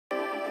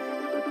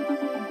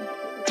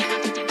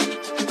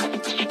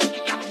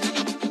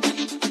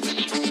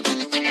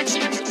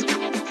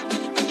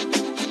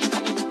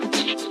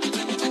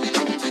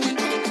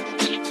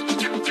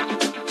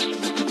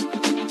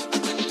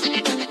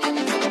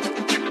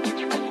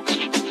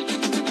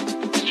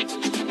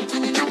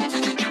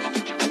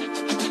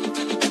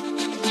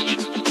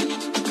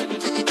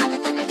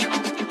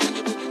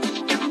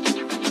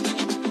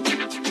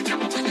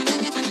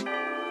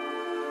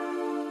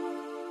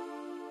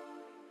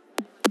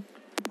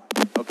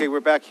Okay, we're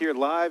back here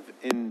live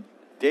in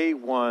day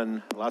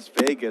one, Las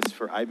Vegas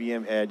for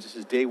IBM Edge. This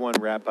is day one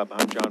wrap up.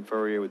 I'm John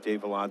Furrier with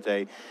Dave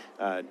Vellante.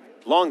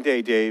 Long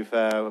day, Dave.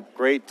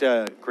 Great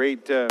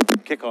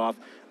kickoff.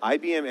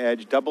 IBM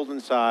Edge doubled in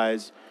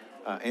size.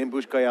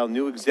 Ambush Gayal,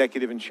 new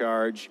executive in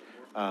charge.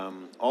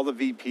 All the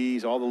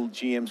VPs, all the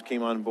GMs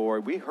came on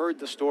board. We heard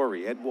the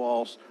story. Ed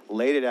Walsh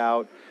laid it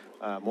out,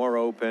 more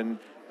open,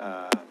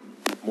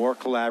 more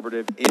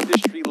collaborative,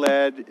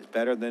 industry-led, is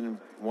better than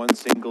one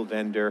single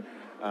vendor.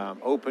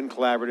 Open,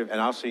 collaborative, and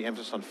obviously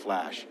emphasis on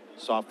flash.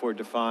 Software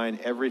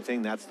defined,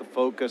 everything, that's the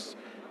focus,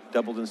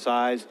 doubled in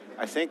size.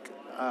 I think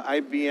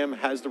IBM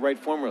has the right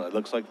formula. It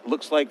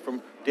looks like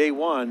from day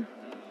one,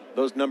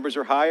 those numbers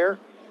are higher,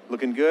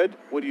 looking good.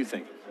 What do you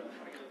think?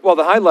 Well,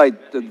 the highlight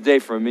of the day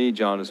for me,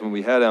 John, is when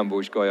we had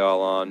Ambush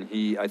Goyal on.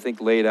 He, I think,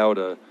 laid out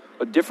a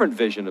different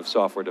vision of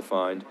software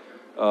defined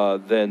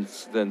than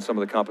some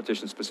of the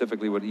competition,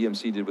 specifically what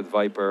EMC did with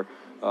Viper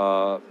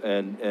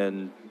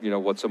and you know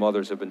what some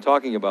others have been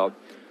talking about.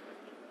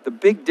 The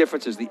big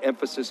difference is the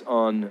emphasis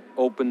on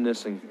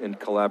openness and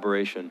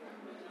collaboration.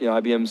 You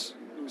know, IBM's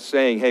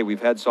saying, hey,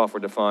 we've had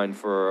software defined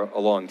for a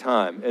long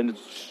time, and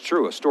it's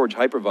true. A storage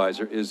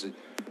hypervisor is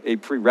a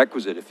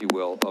prerequisite, if you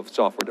will, of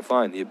software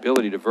defined, the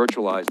ability to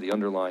virtualize the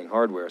underlying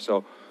hardware.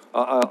 So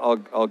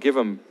I'll give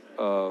them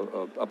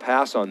a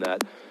pass on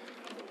that.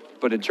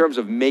 But in terms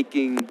of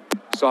making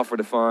software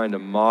defined a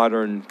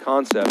modern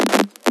concept,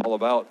 it's all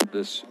about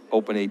this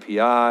open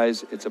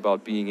APIs. It's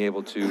about being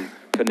able to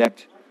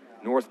connect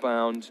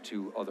northbound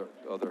to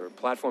other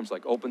platforms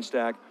like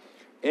OpenStack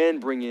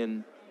and bring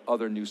in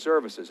other new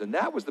services. And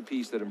that was the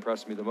piece that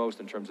impressed me the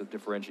most in terms of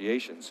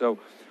differentiation. So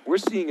we're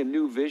seeing a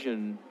new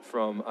vision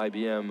from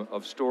IBM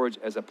of storage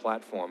as a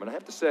platform. And I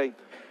have to say,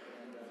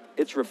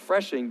 it's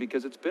refreshing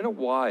because it's been a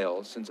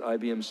while since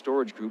IBM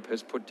Storage Group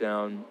has put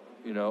down,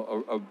 you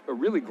know, a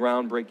really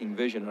groundbreaking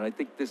vision, and I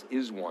think this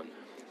is one.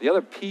 The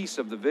other piece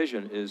of the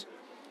vision is,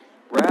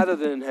 rather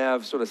than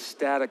have sort of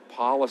static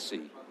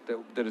policy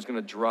that is going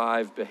to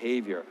drive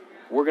behavior,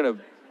 we're going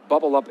to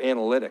bubble up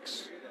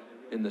analytics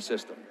in the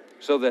system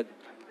so that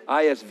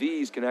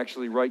ISVs can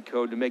actually write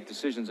code to make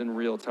decisions in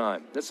real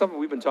time. That's something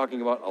we've been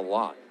talking about a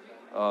lot,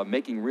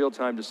 making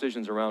real-time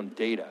decisions around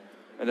data,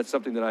 and that's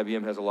something that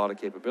IBM has a lot of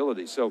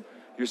capabilities. So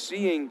you're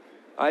seeing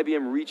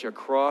IBM reach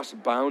across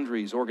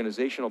boundaries,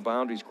 organizational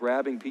boundaries,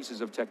 grabbing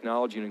pieces of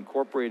technology and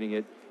incorporating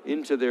it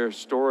into their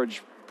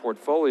storage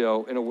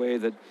portfolio in a way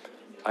that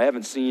I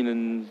haven't seen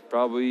in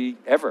probably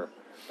ever.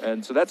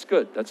 And so that's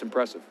good, that's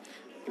impressive.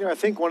 You know, I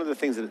think one of the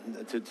things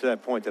that, to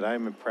that point that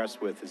I'm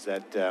impressed with is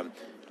that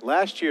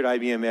last year at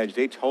IBM Edge,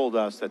 they told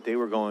us that they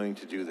were going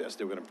to do this.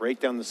 They were going to break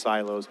down the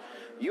silos.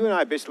 You and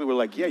I basically were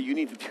like, yeah, you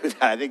need to do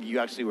that. I think you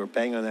actually were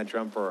banging on that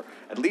drum for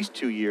at least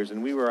 2 years,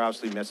 and we were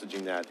obviously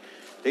messaging that.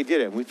 They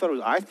did it,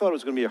 and I thought it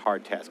was going to be a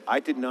hard task.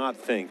 I did not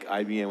think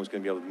IBM was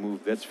going to be able to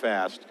move this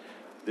fast,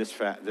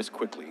 this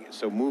quickly.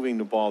 So moving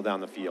the ball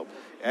down the field.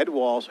 Ed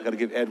Walsh, I got to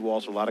give Ed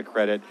Walsh a lot of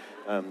credit.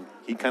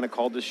 He kind of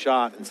called the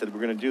shot and said,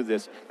 we're going to do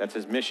this. That's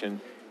his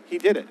mission. He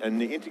did it, and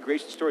the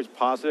integration story is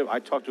positive. I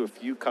talked to a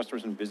few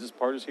customers and business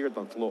partners here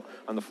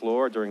on the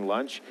floor during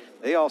lunch.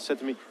 They all said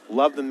to me,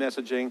 love the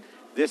messaging.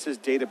 This is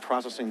data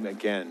processing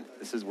again.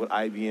 This is what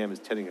IBM is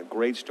telling, a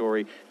great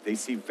story. They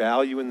see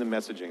value in the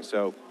messaging.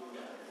 So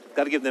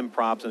got to give them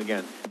props, and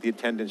again, the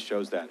attendance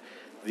shows that.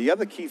 The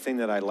other key thing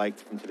that I liked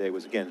from today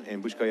was, again,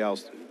 Ambush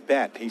Goyal's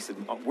bet. He said,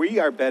 we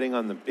are betting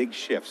on the big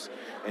shifts.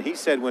 And he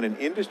said when an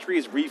industry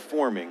is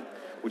reforming,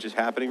 which is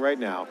happening right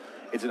now,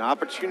 it's an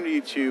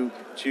opportunity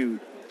to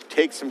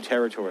take some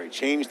territory,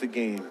 change the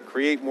game,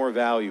 create more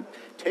value,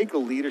 take a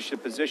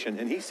leadership position.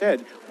 And he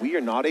said, we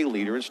are not a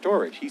leader in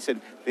storage. He said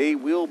they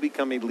will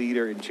become a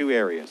leader in 2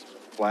 areas,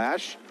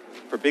 flash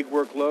for big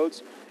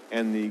workloads,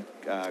 and the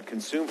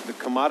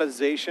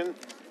commoditization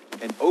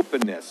and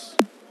openness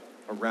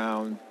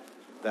around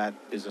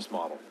that business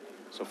model.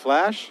 So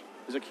flash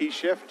is a key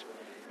shift,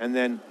 and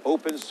then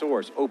open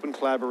source, open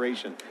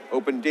collaboration,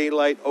 open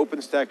daylight,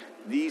 OpenStack.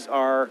 These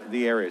are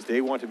the areas.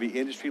 They want to be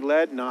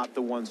industry-led, not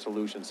the one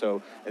solution.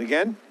 So, and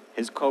again,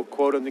 his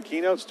quote on the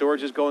keynote,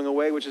 storage is going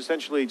away, which is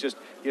essentially just,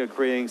 you know,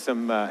 creating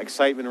some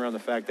excitement around the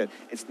fact that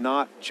it's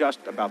not just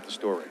about the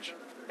storage.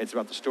 It's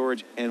about the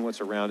storage and what's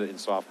around it in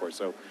software.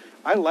 So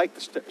I like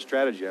the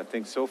strategy. I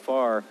think so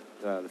far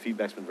the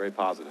feedback's been very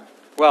positive.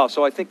 Well,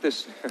 so I think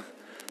this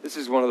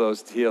is one of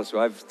those deals. So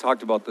I've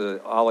talked about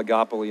the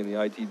oligopoly in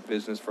the IT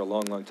business for a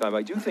long, long time.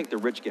 I do think the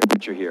rich get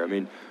richer here. I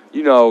mean,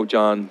 you know,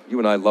 John, you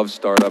and I love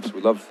startups.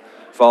 We love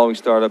following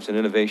startups and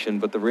innovation.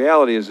 But the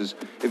reality is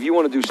if you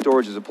want to do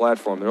storage as a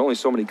platform, there are only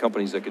so many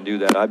companies that can do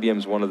that.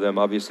 IBM's one of them.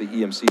 Obviously,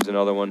 EMC is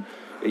another one.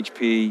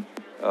 HP,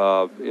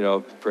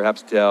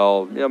 perhaps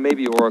Dell,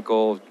 maybe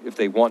Oracle if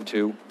they want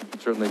to.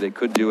 Certainly they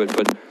could do it,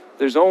 but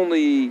there's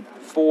only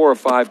 4 or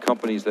 5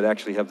 companies that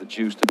actually have the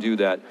juice to do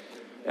that.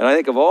 And I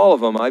think of all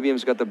of them,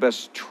 IBM's got the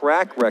best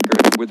track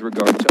record with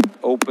regard to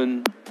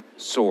open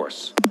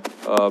source.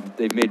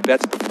 They've made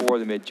bets before.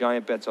 They made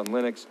giant bets on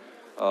Linux.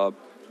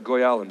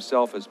 Goyal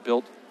himself has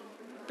built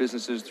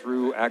businesses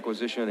through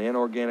acquisition and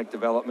organic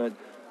development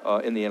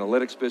in the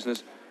analytics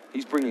business.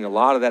 He's bringing a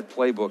lot of that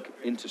playbook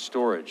into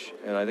storage.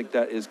 And I think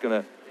that is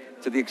going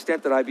to the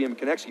extent that IBM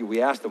can execute,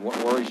 we asked him, what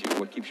worries you?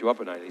 What keeps you up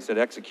at night? And he said,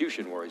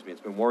 execution worries me. It's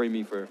been worrying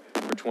me for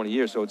 20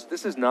 years. So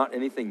this is not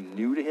anything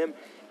new to him.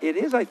 It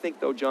is, I think,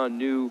 though, John,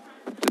 new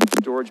to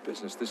the storage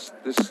business.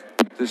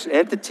 This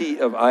entity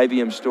of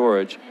IBM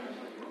Storage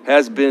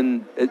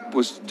it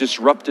was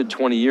disrupted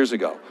 20 years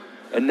ago.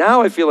 And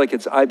now I feel like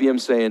it's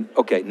IBM saying,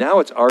 okay, now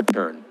it's our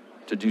turn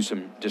to do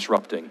some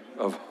disrupting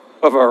of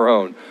our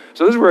own.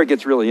 So this is where it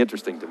gets really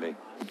interesting to me.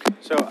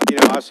 So,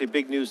 obviously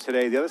big news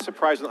today. The other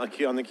surprise on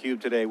theCUBE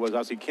today was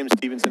obviously Kim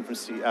Stevenson from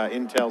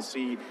Intel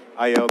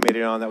CIO made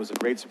it on. That was a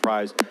great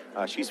surprise.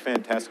 She's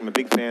fantastic. I'm a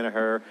big fan of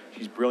her.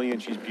 She's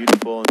brilliant, she's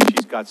beautiful, and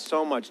she's got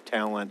so much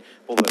talent,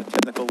 both at a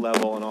technical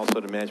level and also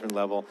at a management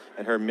level.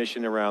 And her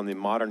mission around the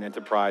modern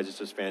enterprise is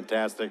just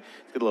fantastic.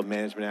 It's got a little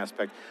management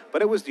aspect.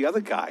 But it was the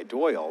other guy,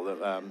 Doyle.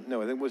 I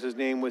think was his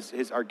name was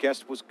our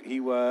guest was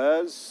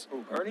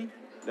Ernie?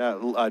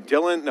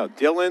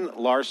 Dylan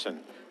Larson.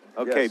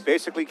 Okay, Yes.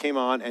 basically came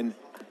on, and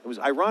it was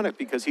ironic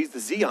because he's the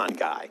Xeon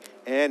guy.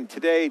 And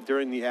today,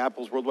 during the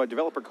Apple's Worldwide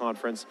Developer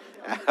Conference,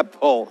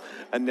 Apple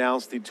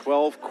announced the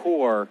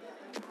 12-core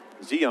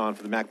Xeon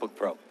for the MacBook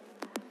Pro.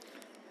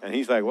 And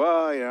he's like,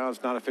 well,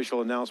 it's not an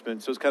official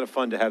announcement. So it's kind of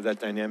fun to have that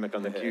dynamic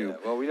on theCUBE. Yeah.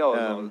 Well, we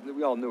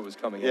all knew it was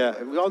coming. Yeah,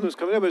 anyway. we all knew it was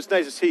coming in, but it's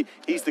nice to see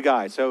he's the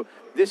guy. So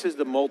this is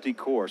the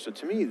multi-core. So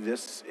to me,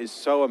 this is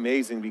so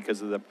amazing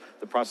because of the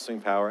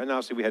processing power. And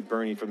obviously, we had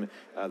Bernie from the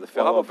fellow.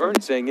 Well, how about Bernie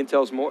saying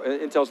Intel's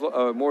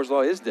Moore's Law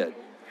is dead?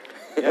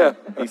 Yeah,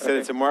 he said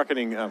it's a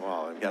marketing,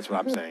 well, that's what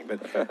I'm saying. But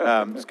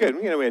it's good.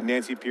 We had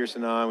Nancy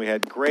Pearson on. We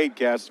had great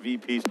guests,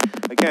 VPs.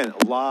 Again,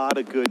 a lot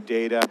of good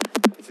data.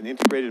 It's an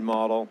integrated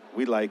model.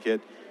 We like it.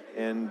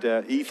 And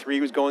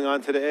E3 was going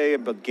on today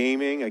about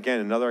gaming.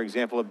 Again, another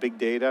example of big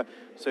data.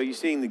 So you're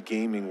seeing the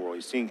gaming world.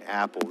 You're seeing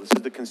Apple. This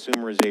is the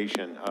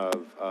consumerization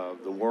of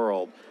the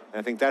world. And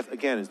I think that,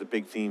 again, is the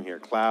big theme here.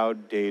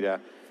 Cloud, data,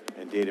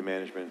 and data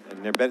management.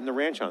 And they're betting the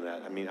ranch on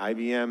that. I mean,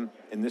 IBM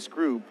in this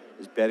group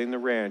is betting the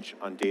ranch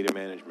on data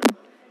management.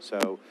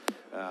 So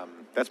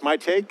that's my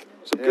take.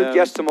 Some good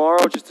guests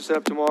tomorrow, just to set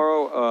up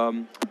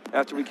tomorrow.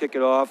 After we kick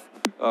it off,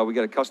 we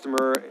got a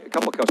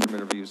couple customer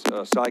interviews.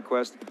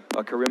 SideQuest,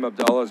 Karim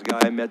Abdullah is a guy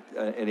I met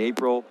in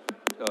April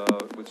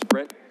with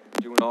Sprint,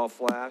 doing all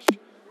flash.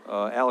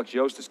 Alex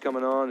Yost is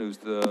coming on, who's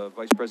the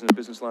Vice President of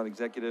Business Line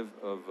Executive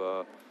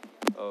of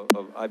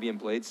IBM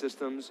Blade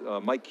Systems.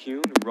 Mike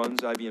Kuhn, who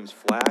runs IBM's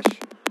Flash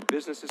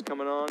business, is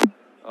coming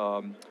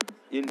on.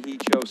 In-Hee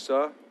Cho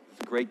Suh,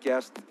 great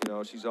guest.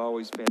 She's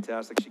always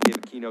fantastic. She gave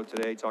a keynote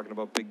today talking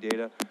about big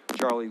data.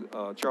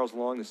 Charles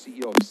Long, the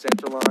CEO of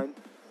Centerline.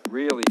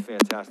 Really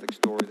fantastic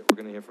story that we're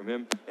going to hear from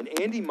him. And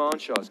Andy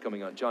Monshaw is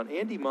coming on. John,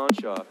 Andy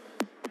Monshaw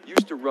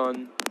used to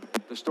run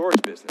the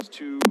storage business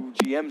 2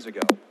 GMs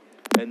ago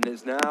and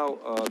is now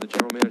the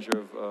general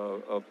manager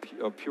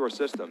of Pure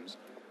Systems.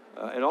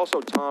 And also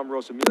Tom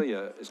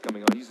Rosamilia is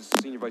coming on. He's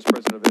the senior vice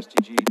president of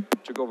STG,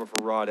 took over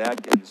for Rod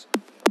Adkins,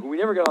 who we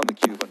never got on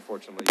theCUBE,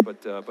 unfortunately,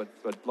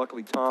 but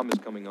luckily Tom is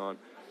coming on.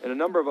 And a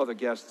number of other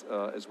guests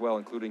as well,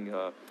 including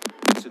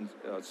Vincent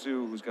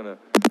Sue, who's going to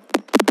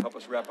help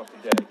us wrap up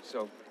the day.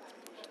 So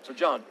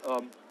John,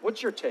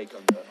 what's your take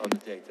on the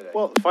day today?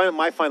 Well,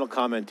 my final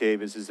comment,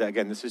 Dave, is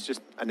again, this is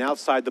just an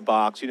outside the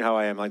box. You know how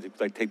I am. I like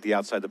to take the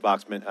outside the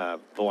box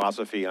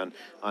philosophy on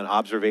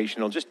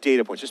observational, just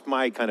data points, just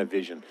my kind of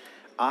vision.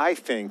 I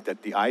think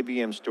that the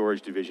IBM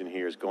storage division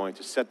here is going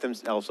to set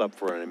themselves up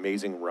for an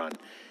amazing run.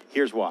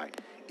 Here's why.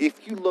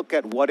 If you look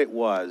at what it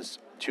was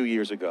 2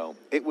 years ago,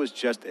 it was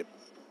just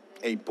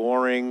a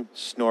boring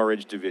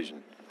storage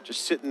division,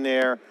 just sitting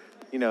there,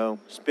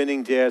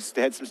 spinning disks.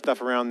 They had some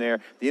stuff around there.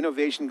 The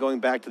innovation going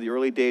back to the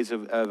early days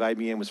of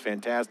IBM was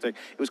fantastic.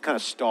 It was kind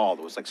of stalled.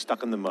 It was like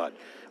stuck in the mud.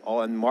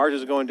 And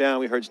margins are going down.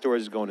 We heard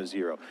storage is going to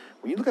zero.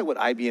 When you look at what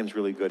IBM's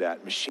really good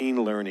at,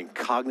 machine learning,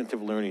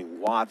 cognitive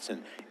learning,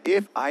 Watson,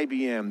 if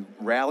IBM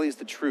rallies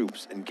the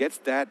troops and gets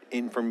that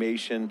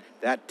information,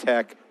 that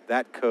tech,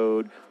 that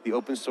code, the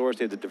open source,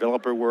 the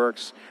developer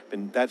works,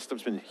 and that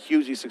stuff's been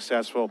hugely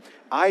successful.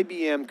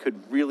 IBM could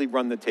really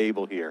run the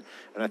table here.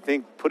 And I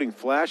think putting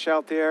Flash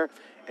out there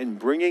and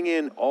bringing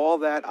in all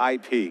that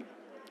IP,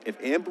 if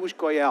Ambush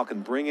Goyal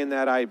can bring in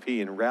that IP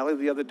and rally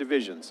the other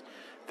divisions,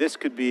 this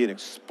could be an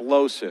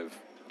explosive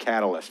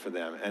catalyst for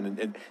them.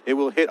 And it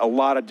will hit a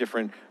lot of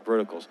different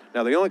verticals.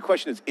 Now, the only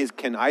question is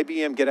can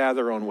IBM get out of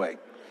their own way?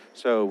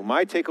 So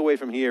my takeaway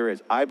from here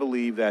is I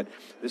believe that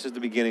this is the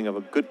beginning of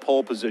a good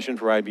pole position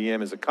for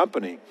IBM as a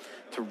company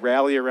to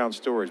rally around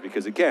storage,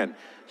 because again,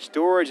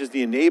 storage is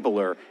the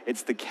enabler,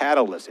 it's the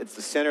catalyst, it's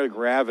the center of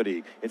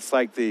gravity, it's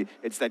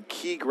that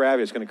key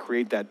gravity that's going to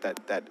create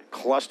that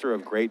cluster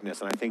of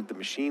greatness. And I think the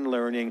machine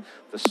learning,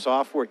 the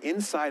software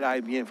inside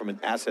IBM from an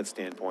asset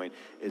standpoint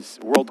is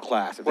world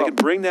class. If they can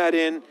bring that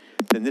in,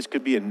 then this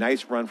could be a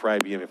nice run for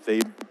IBM. If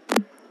they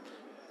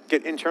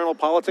get internal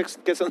politics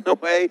gets in the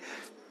way,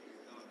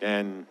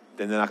 and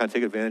then they're not going to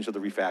take advantage of the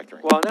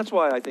refactoring. Well, and that's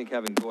why I think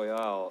having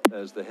Goyal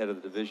as the head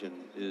of the division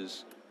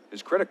is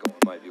critical,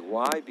 in my view.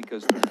 Why?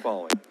 Because the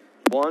following.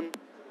 One,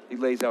 he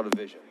lays out a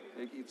vision.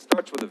 It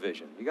starts with a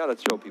vision. You got to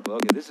show people,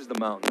 okay, this is the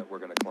mountain that we're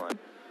going to climb.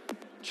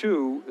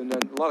 Two, and then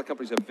a lot of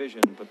companies have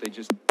vision, but they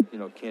just,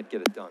 can't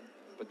get it done.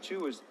 But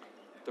two is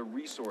the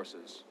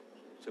resources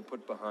to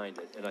put behind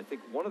it. And I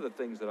think one of the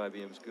things that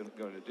IBM is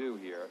going to do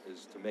here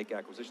is to make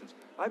acquisitions.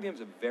 IBM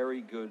is a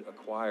very good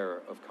acquirer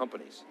of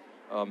companies.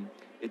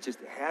 It just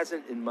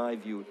hasn't, in my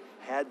view,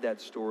 had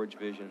that storage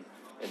vision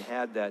and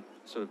had that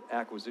sort of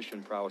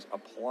acquisition prowess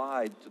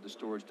applied to the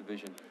storage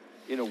division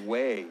in a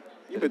way.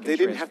 Yeah, but they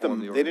didn't have them.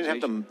 They didn't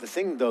have them. The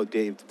thing, though,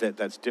 Dave,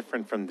 that's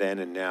different from then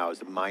and now is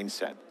the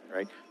mindset,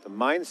 right? The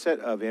mindset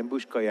of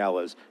Ambush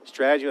Goyala's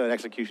strategy and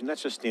execution.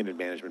 That's just standard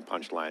management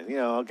punchline.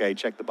 Okay,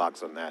 check the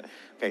box on that.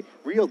 Okay,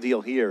 real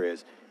deal here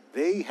is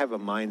they have a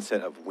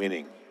mindset of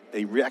winning.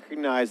 They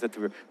recognize that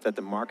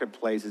the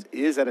marketplace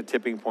is at a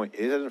tipping point,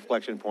 is at an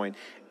inflection point,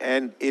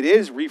 and it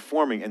is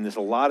reforming, and there's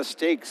a lot of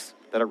stakes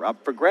that are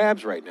up for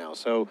grabs right now.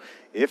 So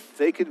if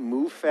they could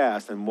move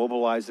fast and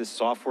mobilize this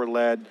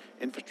software-led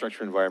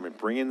infrastructure environment,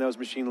 bring in those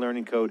machine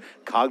learning code,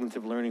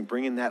 cognitive learning,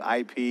 bring in that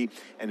IP,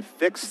 and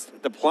fix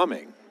the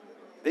plumbing,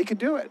 they could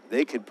do it.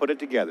 They could put it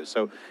together.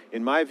 So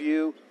in my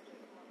view,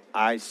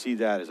 I see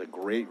that as a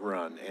great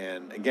run.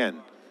 And again,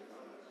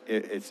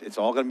 it's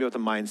all going to be with the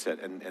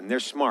mindset, and they're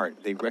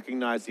smart. They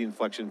recognize the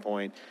inflection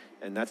point,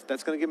 and that's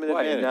going to give them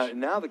an advantage.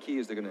 Now the key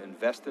is they're going to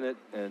invest in it,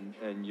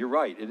 and you're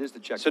right, it is the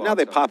checkbox. So now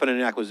they pop in an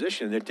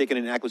acquisition. They're taking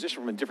an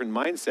acquisition from a different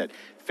mindset.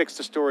 Fix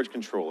the storage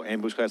control.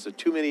 Ambush class has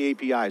too many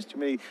APIs,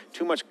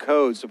 too much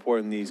code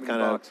supporting these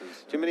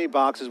too many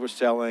boxes we're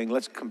selling.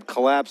 Let's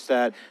collapse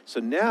that.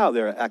 So now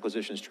their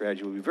acquisition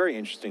strategy will be very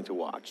interesting to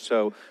watch.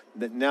 So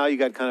now you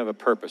got kind of a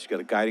purpose. You got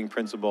a guiding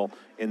principle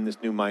in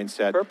this new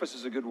mindset. Purpose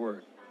is a good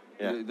word.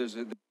 Yeah.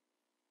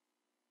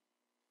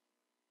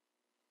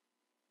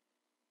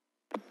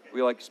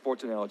 We like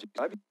sports analogies.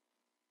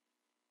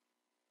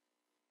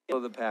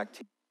 The pack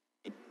team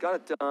got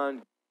it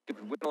done.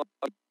 But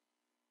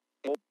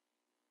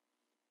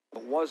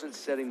wasn't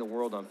setting the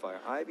world on fire.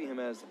 IBM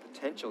has the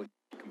potential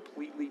to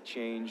completely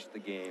change the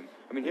game.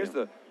 I mean, here's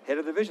the head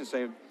of the division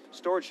saying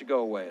storage should go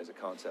away as a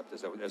concept,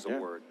 as a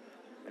word.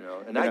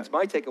 And that's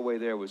my takeaway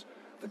there was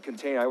the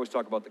container. I always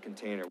talk about the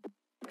container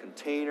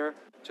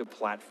to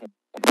platform.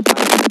 You're going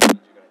to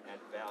add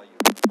value.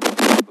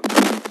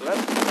 So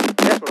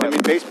that's what I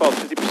mean. Baseball is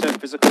 50%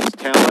 physical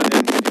talent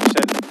and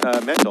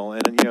 50% mental.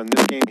 And in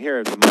this game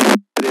here, the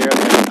mind there,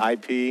 the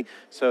IP.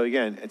 So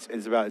again, it's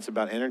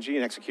about energy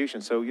and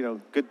execution. So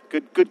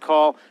good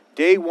call.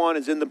 Day one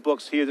is in the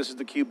books here. This is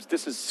theCUBE.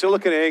 This is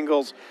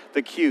SiliconANGLE's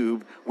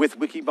theCUBE with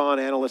Wikibon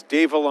analyst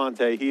Dave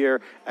Vellante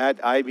here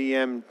at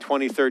IBM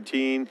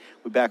 2013.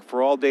 We're back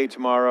for all day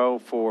tomorrow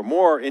for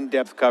more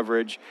in-depth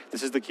coverage.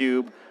 This is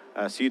theCUBE.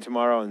 See you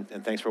tomorrow,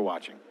 and thanks for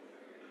watching.